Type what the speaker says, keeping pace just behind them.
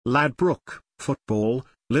Ladbroke, Football,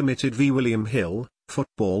 Limited v William Hill,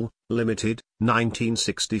 Football, Limited,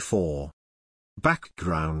 1964.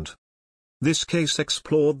 Background. This case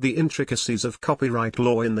explored the intricacies of copyright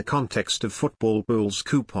law in the context of football pools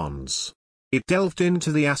coupons. It delved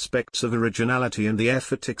into the aspects of originality and the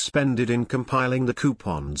effort expended in compiling the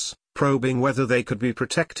coupons, probing whether they could be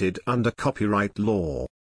protected under copyright law.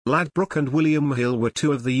 Ladbroke and William Hill were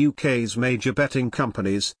two of the UK's major betting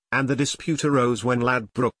companies, and the dispute arose when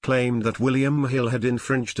Ladbroke claimed that William Hill had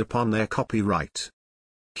infringed upon their copyright.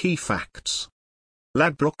 Key facts.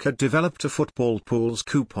 Ladbroke had developed a football pools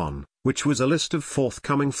coupon, which was a list of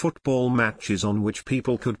forthcoming football matches on which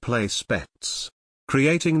people could place bets.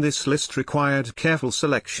 Creating this list required careful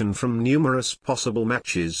selection from numerous possible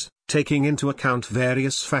matches, taking into account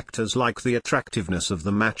various factors like the attractiveness of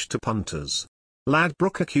the match to punters.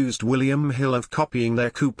 Ladbroke accused William Hill of copying their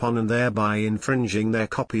coupon and thereby infringing their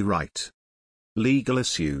copyright. Legal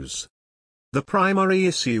issues. The primary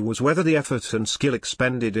issue was whether the effort and skill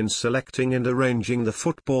expended in selecting and arranging the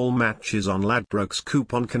football matches on Ladbroke's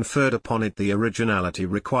coupon conferred upon it the originality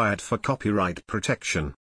required for copyright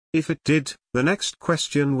protection. If it did, the next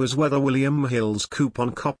question was whether William Hill's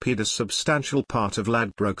coupon copied a substantial part of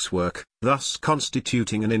Ladbroke's work, thus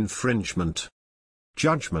constituting an infringement.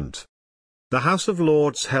 Judgment. The House of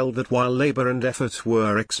Lords held that while labour and effort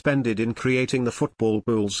were expended in creating the football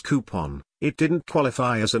pools coupon, it didn't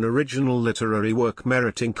qualify as an original literary work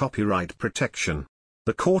meriting copyright protection.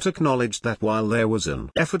 The court acknowledged that while there was an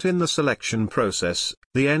effort in the selection process,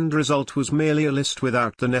 the end result was merely a list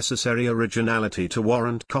without the necessary originality to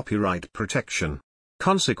warrant copyright protection.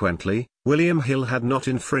 Consequently, William Hill had not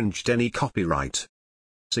infringed any copyright.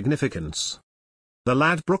 Significance. The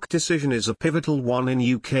Ladbroke decision is a pivotal one in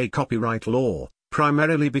UK copyright law,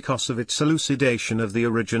 primarily because of its elucidation of the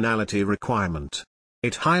originality requirement.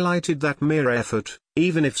 It highlighted that mere effort,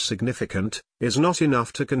 even if significant, is not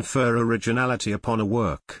enough to confer originality upon a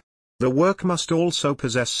work. The work must also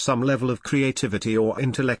possess some level of creativity or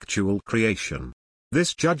intellectual creation.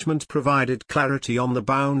 This judgment provided clarity on the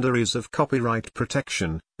boundaries of copyright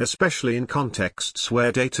protection, especially in contexts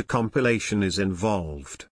where data compilation is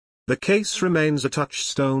involved. The case remains a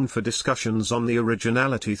touchstone for discussions on the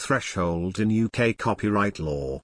originality threshold in UK copyright law.